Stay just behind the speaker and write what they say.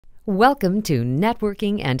Welcome to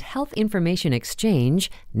Networking and Health Information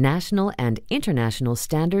Exchange, National and International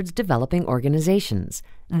Standards Developing Organizations.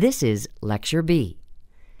 This is Lecture B.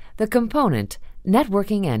 The component,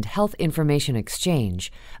 Networking and Health Information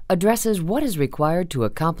Exchange, addresses what is required to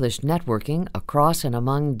accomplish networking across and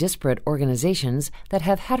among disparate organizations that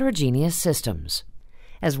have heterogeneous systems.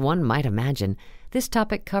 As one might imagine, this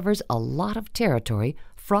topic covers a lot of territory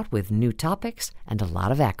fraught with new topics and a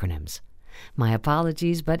lot of acronyms. My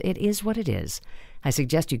apologies, but it is what it is. I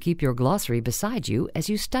suggest you keep your glossary beside you as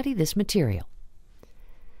you study this material.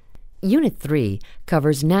 Unit 3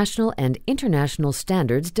 covers National and International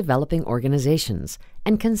Standards Developing Organizations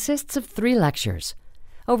and consists of 3 lectures.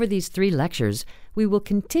 Over these 3 lectures, we will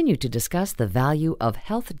continue to discuss the value of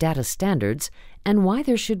health data standards and why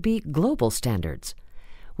there should be global standards.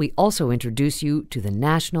 We also introduce you to the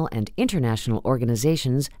national and international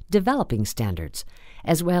organizations developing standards,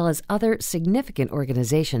 as well as other significant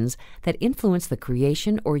organizations that influence the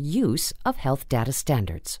creation or use of health data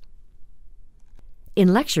standards.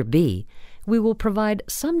 In Lecture B, we will provide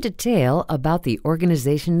some detail about the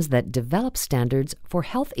organizations that develop standards for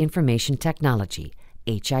health information technology,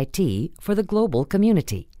 HIT, for the global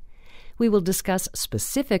community. We will discuss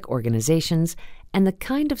specific organizations and the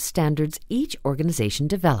kind of standards each organization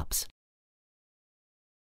develops.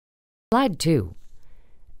 Slide 2.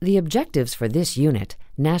 The objectives for this unit,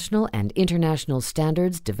 National and International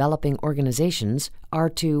Standards Developing Organizations, are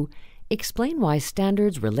to explain why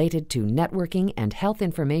standards related to networking and health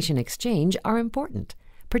information exchange are important,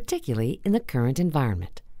 particularly in the current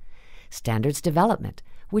environment. Standards development,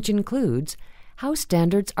 which includes how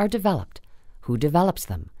standards are developed, who develops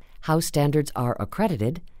them, how standards are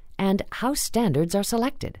accredited, and how standards are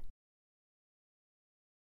selected.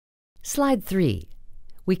 Slide 3.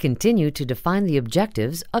 We continue to define the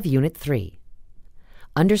objectives of Unit 3.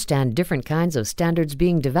 Understand different kinds of standards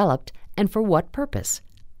being developed and for what purpose.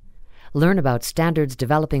 Learn about standards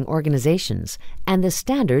developing organizations and the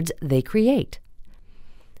standards they create.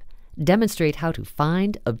 Demonstrate how to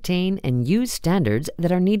find, obtain, and use standards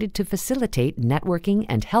that are needed to facilitate networking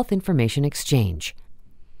and health information exchange.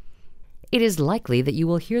 It is likely that you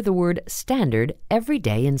will hear the word standard every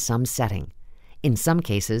day in some setting. In some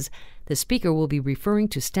cases, the speaker will be referring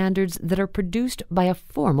to standards that are produced by a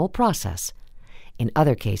formal process. In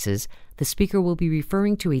other cases, the speaker will be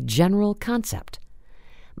referring to a general concept.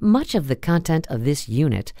 Much of the content of this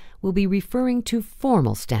unit will be referring to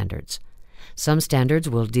formal standards. Some standards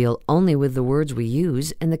will deal only with the words we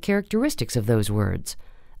use and the characteristics of those words.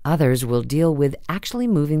 Others will deal with actually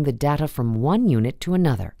moving the data from one unit to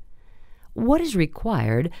another. What is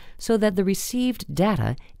required so that the received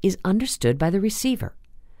data is understood by the receiver?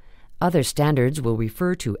 Other standards will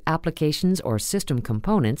refer to applications or system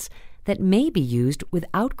components that may be used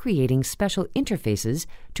without creating special interfaces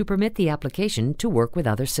to permit the application to work with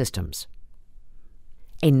other systems.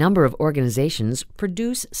 A number of organizations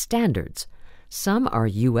produce standards. Some are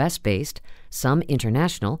U.S.-based, some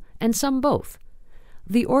international, and some both.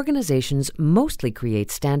 The organizations mostly create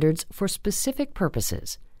standards for specific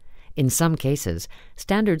purposes. In some cases,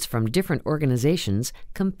 standards from different organizations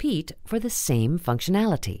compete for the same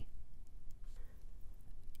functionality.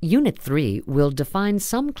 Unit 3 will define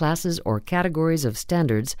some classes or categories of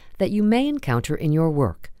standards that you may encounter in your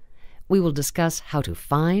work. We will discuss how to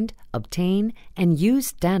find, obtain, and use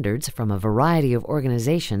standards from a variety of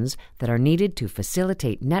organizations that are needed to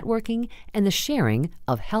facilitate networking and the sharing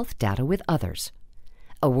of health data with others.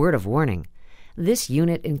 A word of warning. This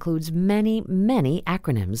unit includes many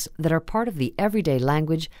acronyms that are part of the everyday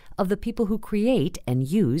language of the people who create and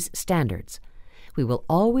use standards. We will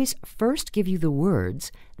always first give you the words,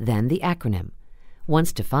 then the acronym.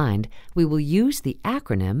 Once defined, we will use the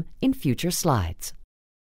acronym in future slides.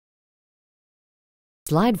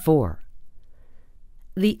 Slide 4.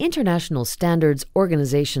 The International Standards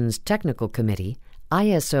Organization's Technical Committee,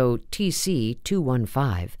 ISO TC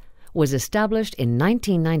 215, was established in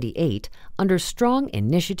 1998 under strong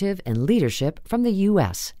initiative and leadership from the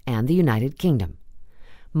U.S. and the United Kingdom.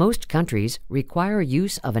 Most countries require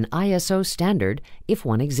use of an ISO standard if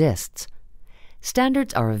one exists.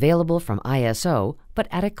 Standards are available from ISO, but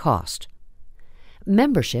at a cost.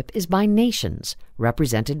 Membership is by nations,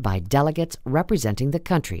 represented by delegates representing the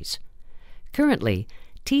countries. Currently,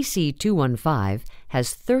 TC 215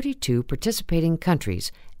 has 32 participating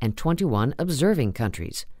countries and 21 observing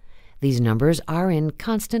countries. These numbers are in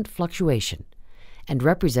constant fluctuation and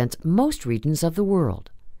represents most regions of the world.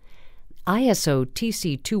 ISO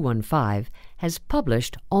TC 215 has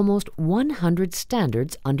published almost 100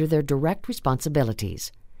 standards under their direct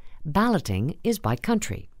responsibilities. Balloting is by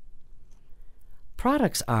country.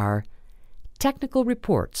 Products are technical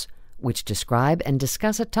reports, which describe and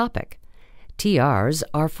discuss a topic. TRs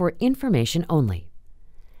are for information only.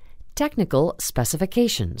 Technical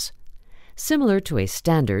specifications. Similar to a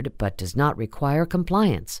standard but does not require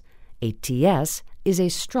compliance. A TS is a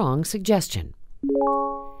strong suggestion.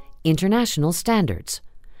 International standards.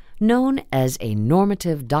 Known as a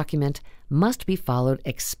normative document, must be followed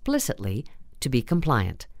explicitly to be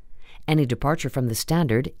compliant. Any departure from the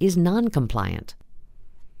standard is non-compliant.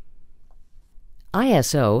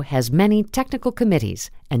 ISO has many technical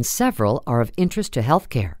committees, and several are of interest to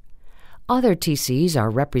healthcare. Other TCs are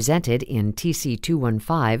represented in TC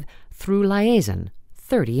 215 through liaison,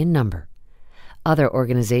 30 in number. Other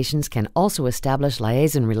organizations can also establish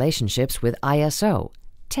liaison relationships with ISO,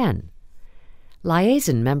 10.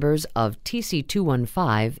 Liaison members of TC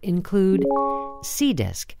 215 include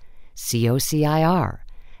CDISC, COCIR,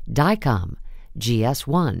 DICOM,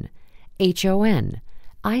 GS1, HON,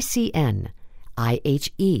 ICN,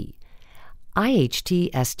 IHE,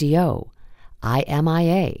 IHT-SDO,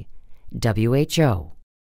 IMIA, WHO.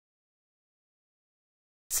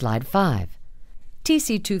 Slide 5.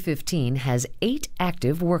 TC 215 has 8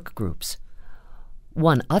 active work groups.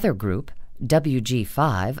 One other group,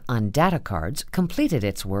 WG5 on data cards, completed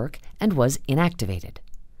its work and was inactivated.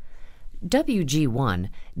 WG1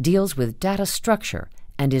 deals with data structure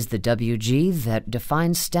and is the WG that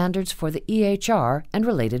defines standards for the EHR and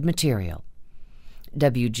related material.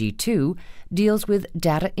 WG2 deals with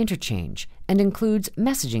data interchange and includes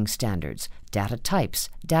messaging standards, data types,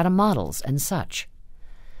 data models, and such.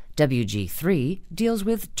 WG3 deals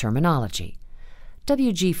with terminology.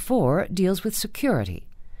 WG4 deals with security.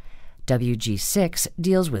 WG6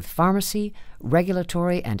 deals with pharmacy,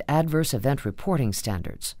 regulatory, and adverse event reporting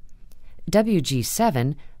standards.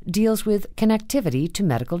 WG7 deals with connectivity to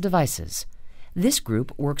medical devices. This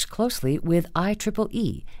group works closely with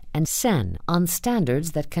IEEE and CEN on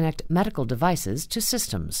standards that connect medical devices to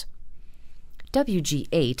systems.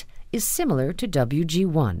 WG8 is similar to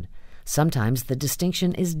WG1. Sometimes the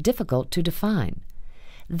distinction is difficult to define.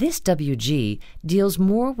 This WG deals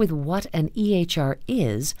more with what an EHR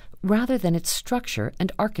is rather than its structure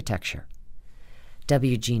and architecture.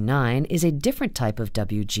 WG9 is a different type of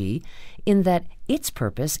WG in that its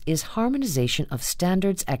purpose is harmonization of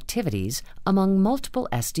standards activities among multiple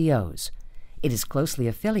SDOs. It is closely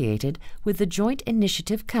affiliated with the Joint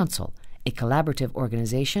Initiative Council, a collaborative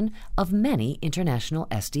organization of many international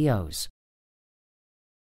SDOs.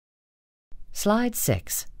 Slide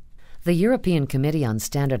 6. The European Committee on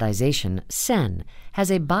Standardization, CEN,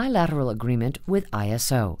 has a bilateral agreement with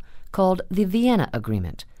ISO, called the Vienna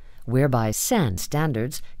Agreement, whereby CEN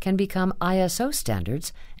standards can become ISO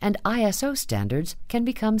standards and ISO standards can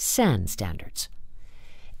become CEN standards.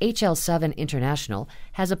 HL7 International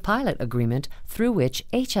has a pilot agreement through which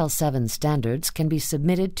HL7 standards can be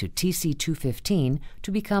submitted to TC 215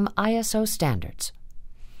 to become ISO standards.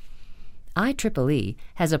 IEEE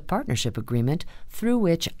has a partnership agreement through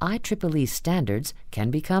which IEEE standards can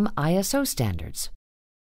become ISO standards.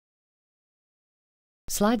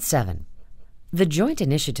 Slide 7. The Joint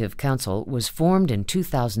Initiative Council was formed in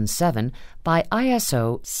 2007 by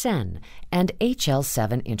ISO, CEN, and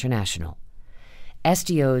HL7 International.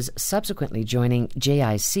 SDOs subsequently joining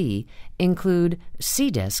JIC include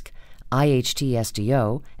CDISC,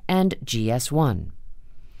 IHT-SDO, and GS1.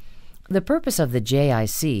 The purpose of the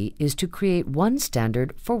JIC is to create one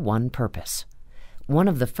standard for one purpose. One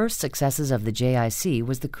of the first successes of the JIC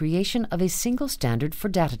was the creation of a single standard for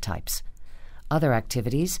data types. Other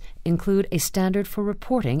activities include a standard for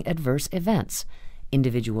reporting adverse events,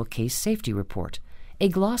 individual case safety report, a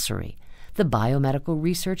glossary, the Biomedical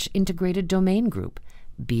Research Integrated Domain Group,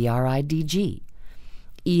 BRIDG,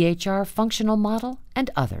 EHR functional model, and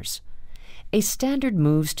others. A standard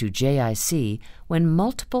moves to JIC when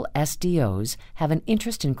multiple SDOs have an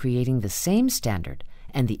interest in creating the same standard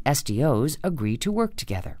and the SDOs agree to work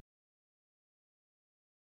together.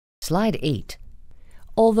 Slide 8.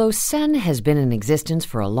 Although CEN has been in existence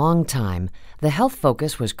for a long time, the health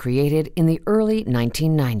focus was created in the early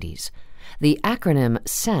 1990s. The acronym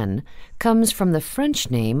CEN comes from the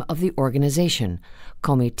French name of the organization,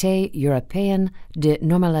 Comité Européen de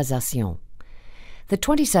Normalisation. The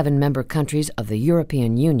 27 member countries of the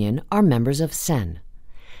European Union are members of CEN.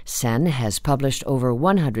 CEN has published over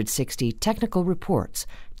 160 technical reports,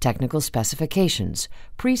 technical specifications,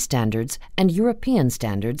 pre-standards, and European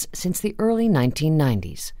standards since the early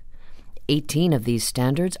 1990s. 18 of these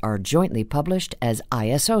standards are jointly published as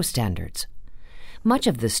ISO standards. Much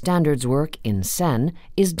of the standards work in CEN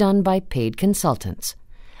is done by paid consultants.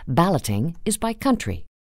 Balloting is by country.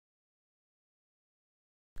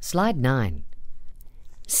 Slide 9.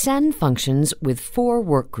 SEN functions with 4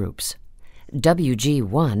 workgroups.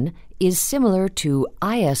 WG1 is similar to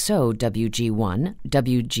ISO WG1,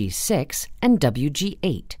 WG6, and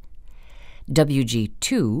WG8.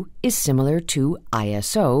 WG2 is similar to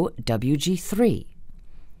ISO WG3.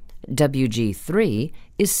 WG3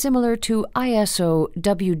 is similar to ISO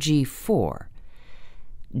WG4.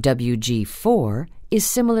 WG4 is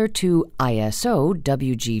similar to ISO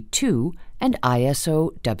WG2 and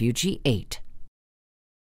ISO WG8.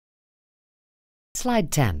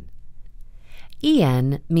 Slide 10.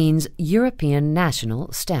 EN means European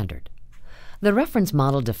National Standard. The reference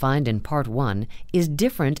model defined in Part 1 is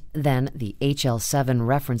different than the HL7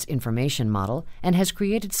 reference information model and has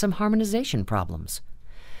created some harmonization problems.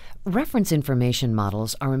 Reference information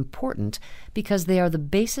models are important because they are the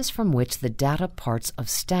basis from which the data parts of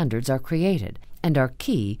standards are created and are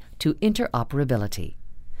key to interoperability.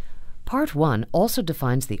 Part 1 also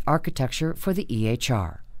defines the architecture for the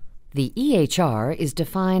EHR. The EHR is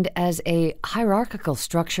defined as a hierarchical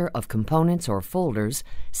structure of components or folders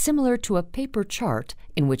similar to a paper chart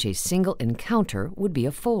in which a single encounter would be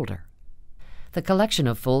a folder. The collection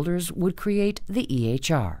of folders would create the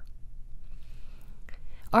EHR.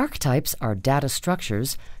 Archetypes are data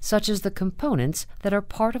structures such as the components that are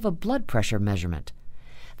part of a blood pressure measurement.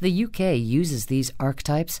 The UK uses these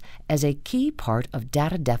archetypes as a key part of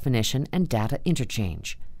data definition and data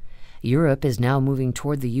interchange. Europe is now moving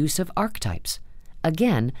toward the use of archetypes.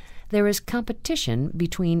 Again, there is competition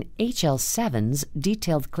between HL7's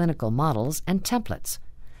detailed clinical models and templates.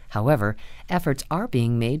 However, efforts are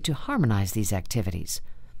being made to harmonize these activities.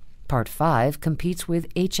 Part 5 competes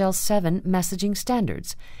with HL7 messaging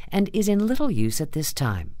standards and is in little use at this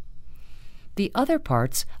time. The other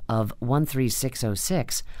parts of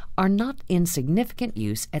 13606 are not in significant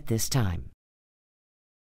use at this time.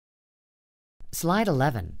 Slide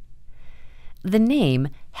 11. The name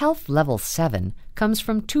Health Level 7 comes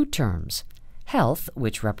from 2 terms: health,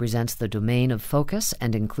 which represents the domain of focus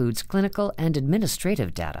and includes clinical and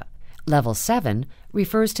administrative data. Level 7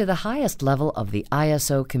 refers to the highest level of the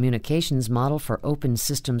ISO Communications Model for Open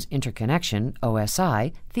Systems Interconnection,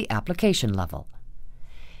 OSI, the application level.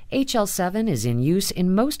 HL7 is in use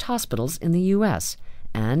in most hospitals in the U.S.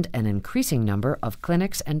 and an increasing number of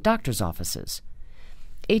clinics and doctors' offices.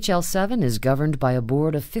 HL7 is governed by a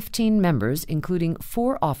board of 15 members, including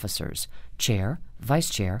 4 officers: chair, vice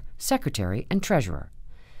chair, secretary, and treasurer.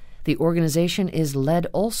 The organization is led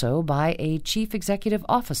also by a chief executive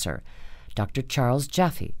officer, Dr. Charles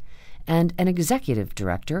Jaffe, and an executive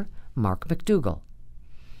director, Mark McDougall.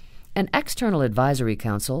 An external advisory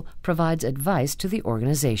council provides advice to the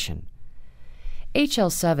organization.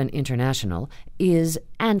 HL7 International is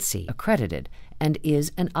ANSI accredited and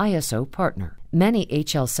is an ISO partner. Many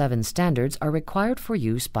HL7 standards are required for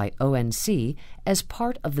use by ONC as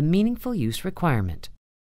part of the meaningful use requirement.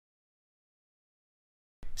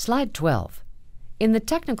 Slide 12. In the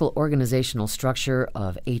technical organizational structure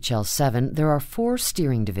of HL7, there are 4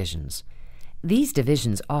 steering divisions. These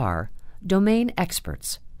divisions are Domain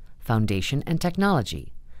Experts, Foundation and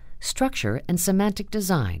Technology, Structure and Semantic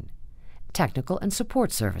Design, Technical and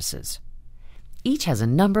Support Services. Each has a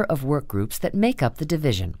number of work groups that make up the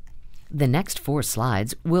division. The next 4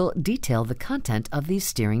 slides will detail the content of these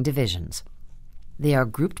steering divisions. They are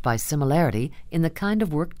grouped by similarity in the kind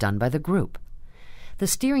of work done by the group. The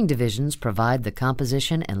steering divisions provide the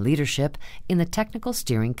composition and leadership in the Technical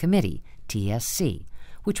Steering Committee, TSC,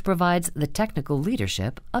 which provides the technical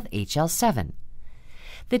leadership of HL7.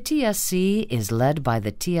 The TSC is led by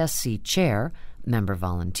the TSC Chair, member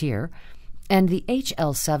volunteer, and the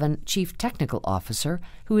HL7 Chief Technical Officer,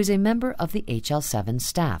 who is a member of the HL7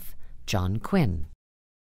 staff, John Quinn.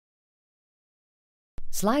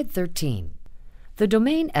 Slide 13. The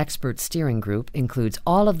Domain Expert Steering Group includes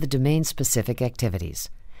all of the domain-specific activities.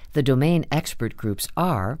 The Domain Expert Groups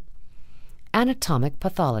are Anatomic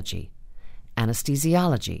Pathology,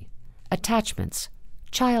 Anesthesiology, Attachments,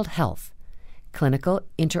 Child Health, Clinical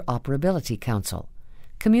Interoperability Council,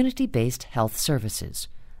 Community-Based Health Services,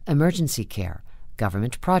 Emergency Care,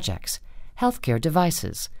 Government Projects, Healthcare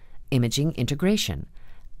Devices, Imaging Integration,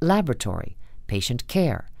 Laboratory, Patient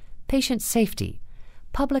Care, Patient Safety,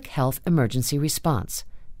 Public Health Emergency Response,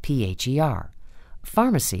 PHER,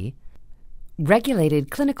 Pharmacy, Regulated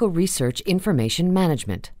Clinical Research Information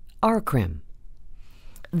Management, RCRIM.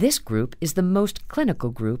 This group is the most clinical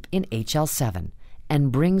group in HL7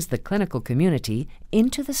 and brings the clinical community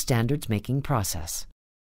into the standards-making process.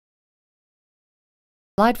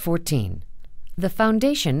 Slide 14. The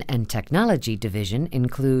Foundation and Technology Division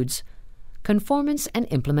includes Conformance and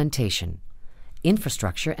Implementation,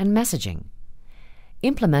 Infrastructure and Messaging,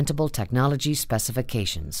 Implementable Technology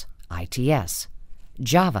Specifications, ITS,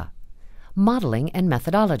 Java, Modeling and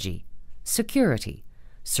Methodology, Security,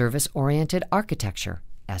 Service-Oriented Architecture,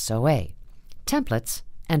 SOA, Templates,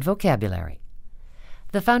 and Vocabulary.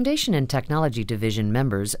 The Foundation and Technology Division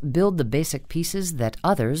members build the basic pieces that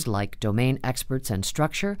others, like domain experts and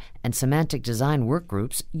structure and semantic design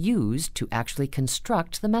workgroups, use to actually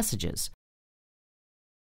construct the messages.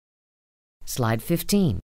 Slide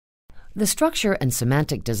 15. The Structure and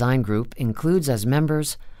Semantic Design Group includes as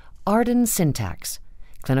members Arden Syntax,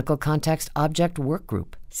 Clinical Context Object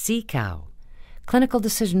Workgroup, CCOW, Clinical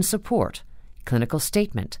Decision Support, Clinical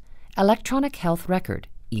Statement, Electronic Health Record,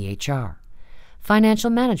 EHR, Financial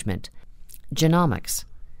Management, Genomics,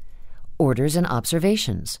 Orders and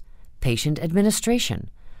Observations, Patient Administration,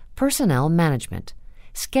 Personnel Management,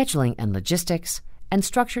 Scheduling and Logistics, and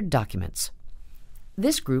Structured Documents.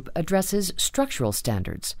 This group addresses structural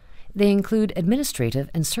standards. They include administrative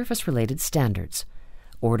and surface-related standards.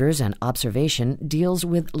 Orders and Observation deals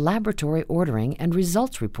with laboratory ordering and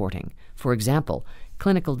results reporting. For example,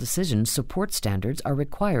 clinical decision support standards are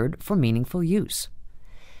required for meaningful use.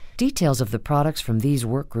 Details of the products from these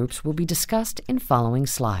workgroups will be discussed in following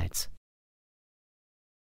slides.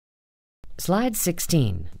 Slide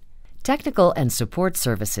 16. Technical and Support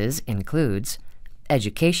Services includes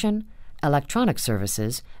Education, Electronic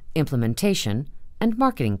Services, Implementation, and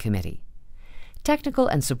Marketing Committee. Technical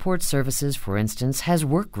and Support Services, for instance, has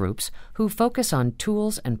workgroups who focus on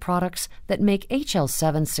tools and products that make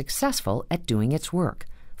HL7 successful at doing its work.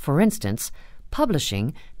 For instance,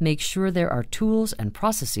 Publishing makes sure there are tools and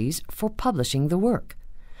processes for publishing the work.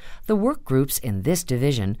 The workgroups in this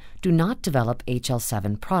division do not develop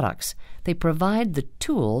HL7 products. They provide the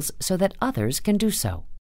tools so that others can do so.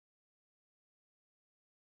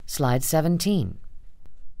 Slide 17.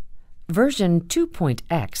 Version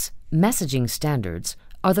 2.x messaging standards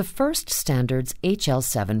are the first standards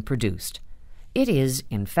HL7 produced. It is,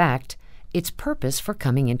 in fact, its purpose for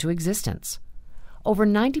coming into existence. Over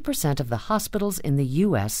 90% of the hospitals in the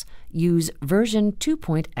U.S. use version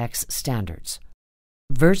 2.x standards.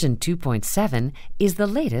 Version 2.7 is the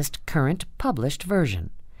latest current published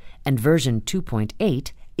version, and version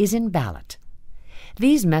 2.8 is in ballot.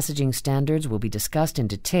 These messaging standards will be discussed in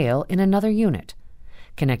detail in another unit.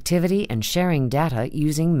 Connectivity and sharing data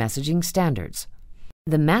using messaging standards.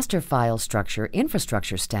 The master file structure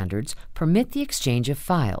infrastructure standards permit the exchange of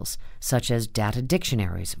files, such as data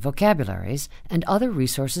dictionaries, vocabularies, and other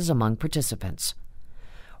resources among participants.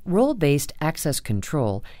 Role-based access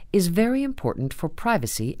control is very important for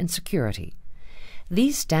privacy and security.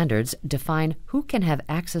 These standards define who can have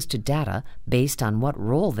access to data based on what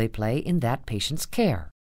role they play in that patient's care.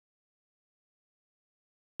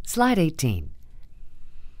 Slide 18.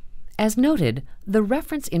 As noted, the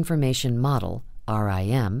Reference Information Model,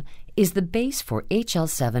 RIM, is the base for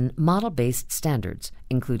HL7 model-based standards,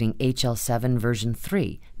 including HL7 version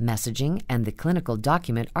 3, Messaging, and the Clinical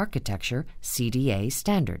Document Architecture, CDA,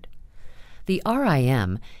 standard. The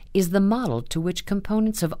RIM is the model to which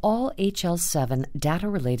components of all HL7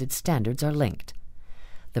 data-related standards are linked.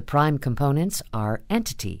 The prime components are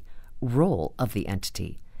entity, role of the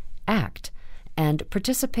entity, act, and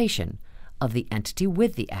participation of the entity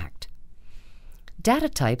with the act. Data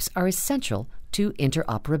types are essential to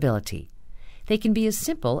interoperability. They can be as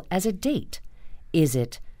simple as a date. Is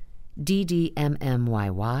it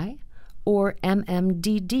DDMMYY or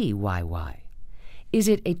MMDDYY? Is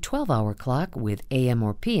it a 12-hour clock with AM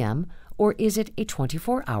or PM, or is it a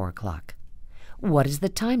 24-hour clock? What is the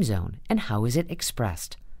time zone, and how is it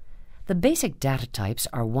expressed? The basic data types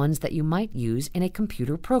are ones that you might use in a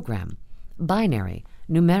computer program: binary,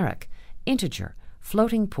 numeric, integer,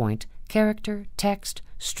 floating point, character, text,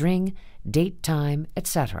 string, date, time,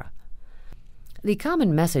 etc. The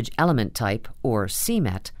Common Message Element Type, or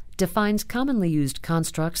CMET, defines commonly used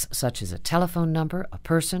constructs such as a telephone number, a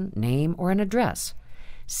person, name, or an address.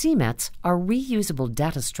 CMETs are reusable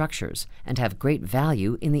data structures and have great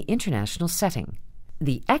value in the international setting.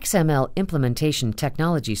 The XML Implementation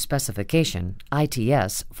Technology Specification,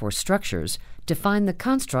 ITS, for structures define the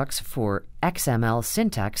constructs for XML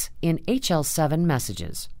syntax in HL7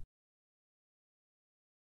 messages.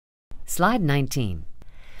 Slide 19.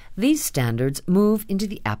 These standards move into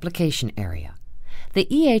the application area. The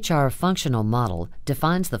EHR functional model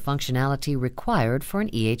defines the functionality required for an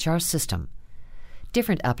EHR system.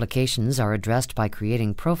 Different applications are addressed by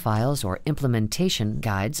creating profiles or implementation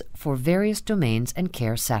guides for various domains and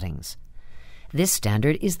care settings. This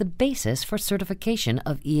standard is the basis for certification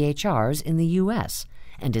of EHRs in the U.S.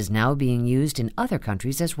 and is now being used in other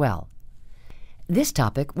countries as well. This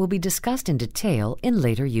topic will be discussed in detail in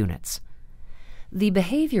later units. The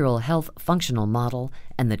Behavioral Health Functional Model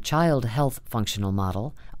and the Child Health Functional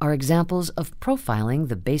Model are examples of profiling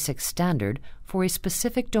the basic standard for a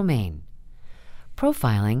specific domain.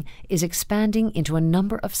 Profiling is expanding into a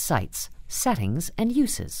number of sites, settings, and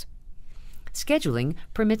uses. Scheduling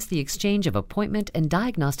permits the exchange of appointment and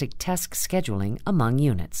diagnostic test scheduling among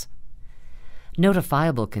units.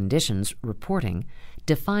 Notifiable conditions reporting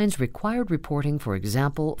defines required reporting, for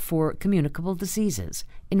example, for communicable diseases,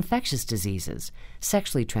 infectious diseases,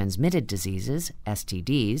 sexually transmitted diseases,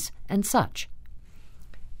 STDs, and such.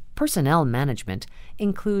 Personnel management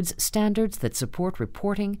includes standards that support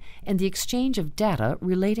reporting and the exchange of data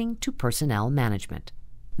relating to personnel management.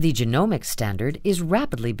 The genomics standard is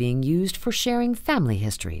rapidly being used for sharing family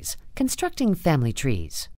histories, constructing family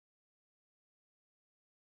trees.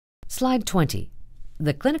 Slide 20.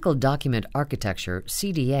 The Clinical Document Architecture,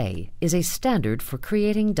 CDA, is a standard for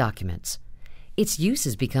creating documents. Its use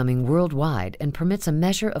is becoming worldwide and permits a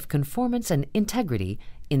measure of conformance and integrity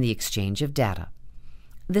in the exchange of data.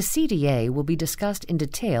 The CDA will be discussed in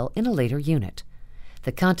detail in a later unit.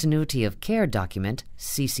 The Continuity of Care Document,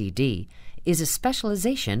 CCD, is a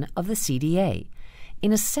specialization of the CDA,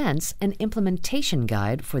 in a sense an implementation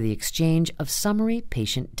guide for the exchange of summary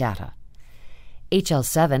patient data.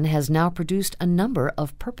 HL7 has now produced a number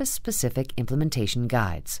of purpose-specific implementation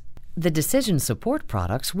guides. The decision support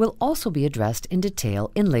products will also be addressed in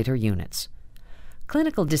detail in later units.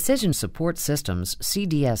 Clinical Decision Support Systems,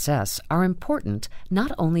 CDSS, are important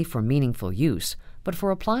not only for meaningful use, but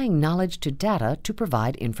for applying knowledge to data to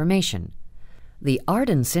provide information. The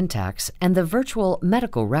Arden syntax and the virtual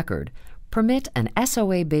medical record permit an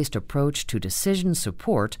SOA-based approach to decision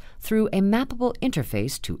support through a mappable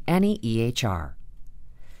interface to any EHR.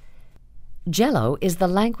 Jello is the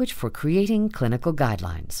language for creating clinical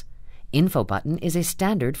guidelines. InfoButton is a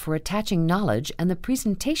standard for attaching knowledge and the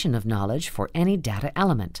presentation of knowledge for any data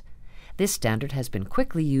element. This standard has been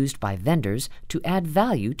quickly used by vendors to add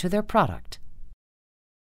value to their product.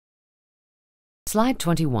 Slide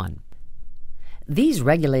 21. These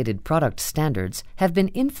regulated product standards have been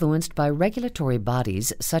influenced by regulatory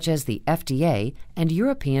bodies such as the FDA and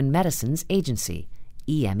European Medicines Agency,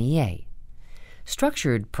 EMEA.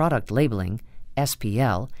 Structured Product Labeling,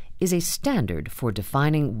 SPL, is a standard for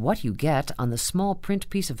defining what you get on the small print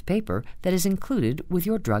piece of paper that is included with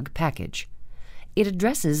your drug package. It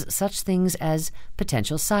addresses such things as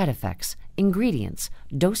potential side effects, ingredients,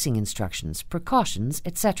 dosing instructions, precautions,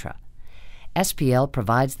 etc. SPL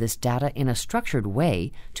provides this data in a structured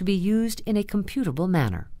way to be used in a computable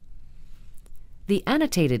manner. The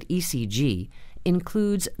annotated ECG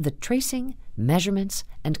includes the tracing, measurements,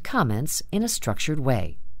 and comments in a structured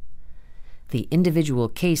way. The Individual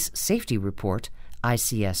Case Safety Report,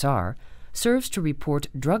 ICSR, serves to report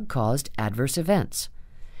drug-caused adverse events.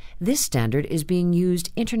 This standard is being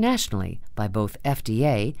used internationally by both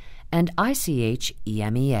FDA and ICH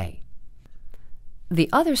EMEA. The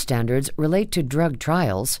other standards relate to drug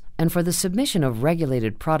trials and for the submission of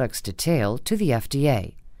regulated products detail to the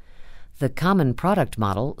FDA. The Common Product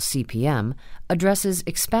Model, CPM, addresses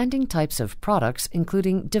expanding types of products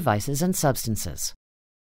including devices and substances.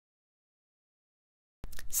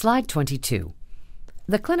 Slide 22.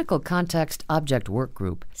 The Clinical Context Object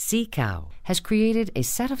Workgroup, CCOW, has created a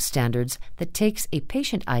set of standards that takes a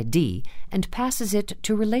patient ID and passes it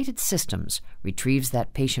to related systems, retrieves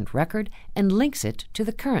that patient record, and links it to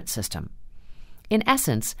the current system. In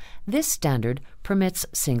essence, this standard permits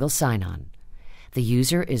single sign-on. The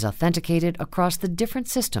user is authenticated across the different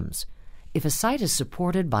systems. If a site is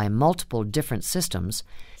supported by multiple different systems,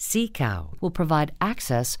 CCOW will provide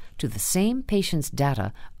access to the same patient's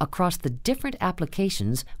data across the different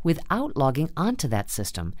applications without logging onto that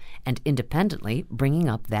system and independently bringing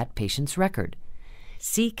up that patient's record.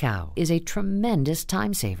 CCOW is a tremendous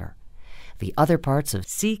time saver. The other parts of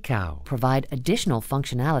CCOW provide additional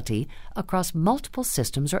functionality across multiple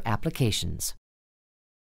systems or applications.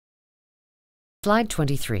 Slide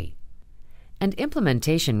 23. An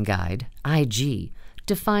implementation guide, IG,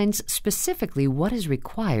 defines specifically what is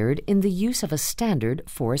required in the use of a standard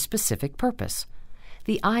for a specific purpose.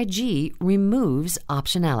 The IG removes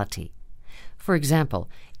optionality. For example,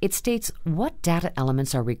 it states what data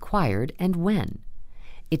elements are required and when.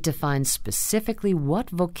 It defines specifically what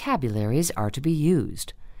vocabularies are to be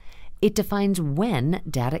used. It defines when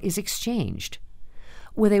data is exchanged.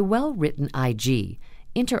 With a well-written IG,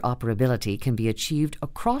 interoperability can be achieved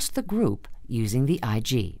across the group using the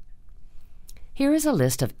IG. Here is a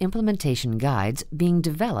list of implementation guides being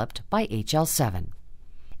developed by HL7.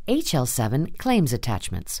 HL7 claims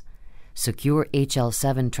attachments. Secure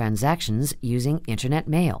HL7 transactions using Internet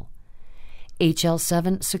Mail.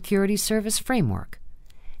 HL7 Security Service Framework,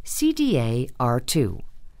 CDA R2,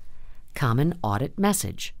 Common Audit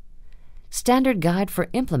Message, Standard Guide for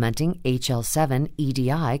Implementing HL7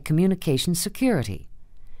 EDI Communication Security,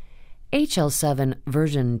 HL7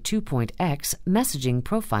 version 2.x Messaging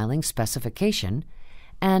Profiling Specification,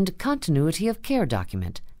 and Continuity of Care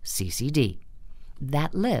Document, CCD.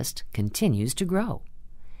 That list continues to grow.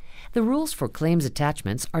 The rules for claims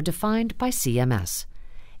attachments are defined by CMS.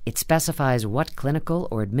 It specifies what clinical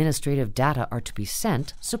or administrative data are to be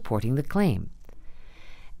sent supporting the claim.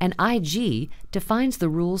 And IG defines the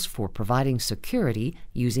rules for providing security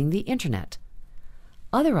using the Internet.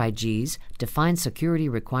 Other IGs define security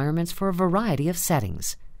requirements for a variety of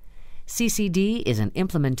settings. CCD is an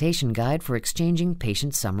implementation guide for exchanging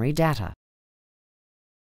patient summary data.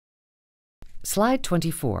 Slide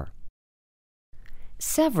 24.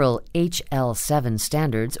 Several HL7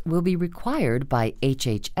 standards will be required by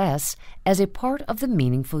HHS as a part of the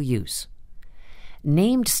meaningful use.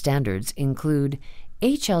 Named standards include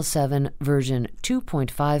HL7 version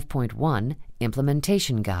 2.5.1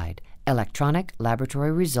 Implementation Guide, Electronic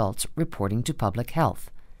Laboratory Results Reporting to Public Health,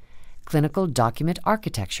 Clinical Document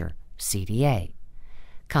Architecture, CDA,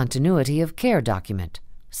 Continuity of Care Document,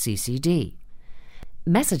 CCD,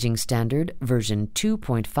 Messaging Standard version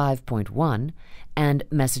 2.5.1 and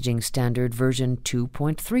Messaging Standard version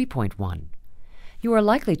 2.3.1. You are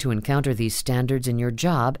likely to encounter these standards in your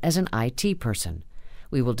job as an IT person.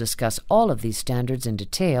 We will discuss all of these standards in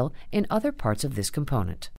detail in other parts of this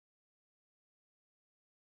component.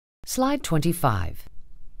 Slide 25.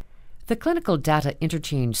 The Clinical Data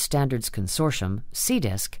Interchange Standards Consortium,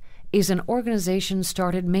 CDISC, is an organization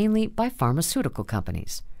started mainly by pharmaceutical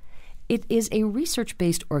companies. It is a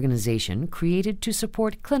research-based organization created to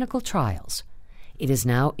support clinical trials. It is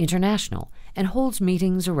now international and holds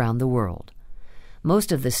meetings around the world.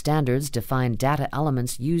 Most of the standards define data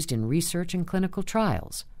elements used in research and clinical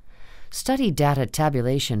trials. Study Data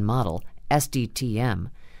Tabulation Model,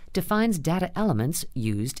 SDTM, defines data elements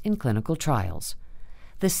used in clinical trials.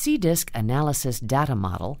 The CDISC Analysis Data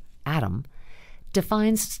Model, ADAM,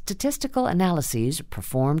 defines statistical analyses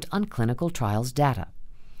performed on clinical trials data.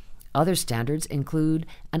 Other standards include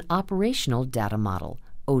an Operational Data Model,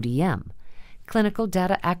 ODM, Clinical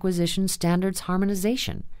Data Acquisition Standards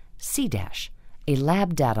Harmonization, CDASH, a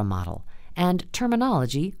Lab Data Model, and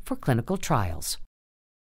terminology for clinical trials.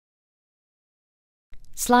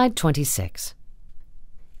 Slide 26.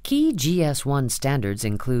 Key GS1 standards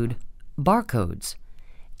include barcodes,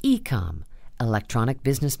 ECOM, Electronic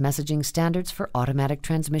Business Messaging Standards for Automatic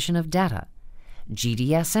Transmission of Data,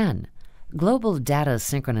 GDSN, Global Data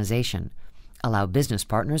Synchronization, allow business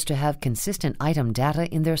partners to have consistent item data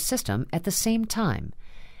in their system at the same time,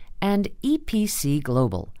 and EPC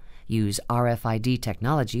Global, use RFID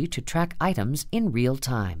technology to track items in real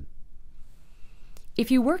time.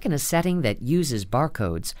 If you work in a setting that uses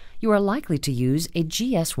barcodes, you are likely to use a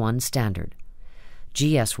GS1 standard.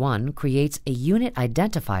 GS1 creates a unit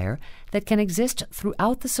identifier that can exist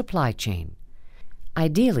throughout the supply chain.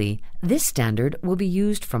 Ideally, this standard will be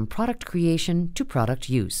used from product creation to product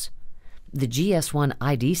use. The GS1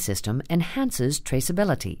 ID system enhances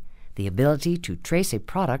traceability, the ability to trace a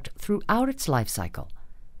product throughout its life cycle.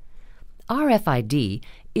 RFID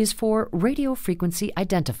is for radio frequency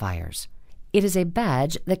identifiers. It is a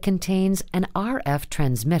badge that contains an RF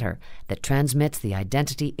transmitter that transmits the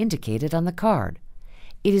identity indicated on the card.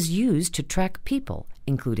 It is used to track people,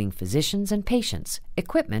 including physicians and patients,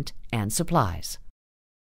 equipment, and supplies.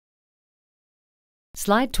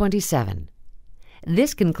 Slide 27.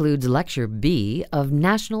 This concludes Lecture B of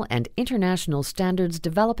National and International Standards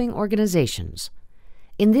Developing Organizations.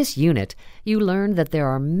 In this unit, you learned that there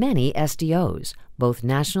are many SDOs, both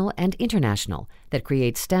national and international, that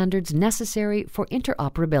create standards necessary for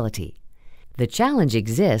interoperability. The challenge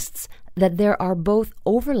exists that there are both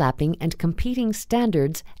overlapping and competing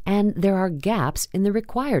standards, and there are gaps in the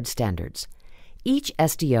required standards. Each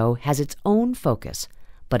SDO has its own focus,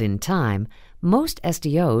 but in time, most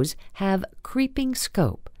SDOs have creeping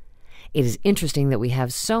scope. It is interesting that we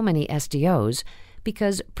have so many SDOs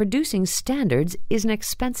because producing standards is an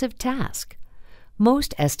expensive task.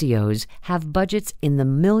 Most SDOs have budgets in the $1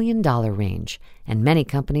 million range, and many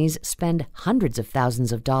companies spend hundreds of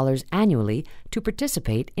thousands of dollars annually to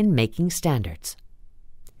participate in making standards.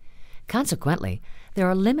 Consequently, there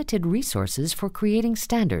are limited resources for creating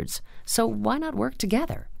standards, so why not work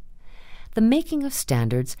together? The making of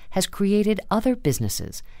standards has created other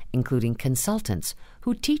businesses, including consultants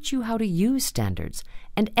who teach you how to use standards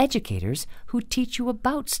and educators who teach you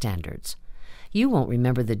about standards. You won't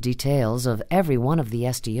remember the details of every one of the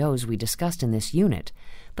SDOs we discussed in this unit,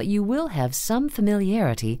 but you will have some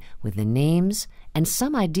familiarity with the names and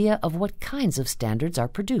some idea of what kinds of standards are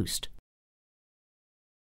produced.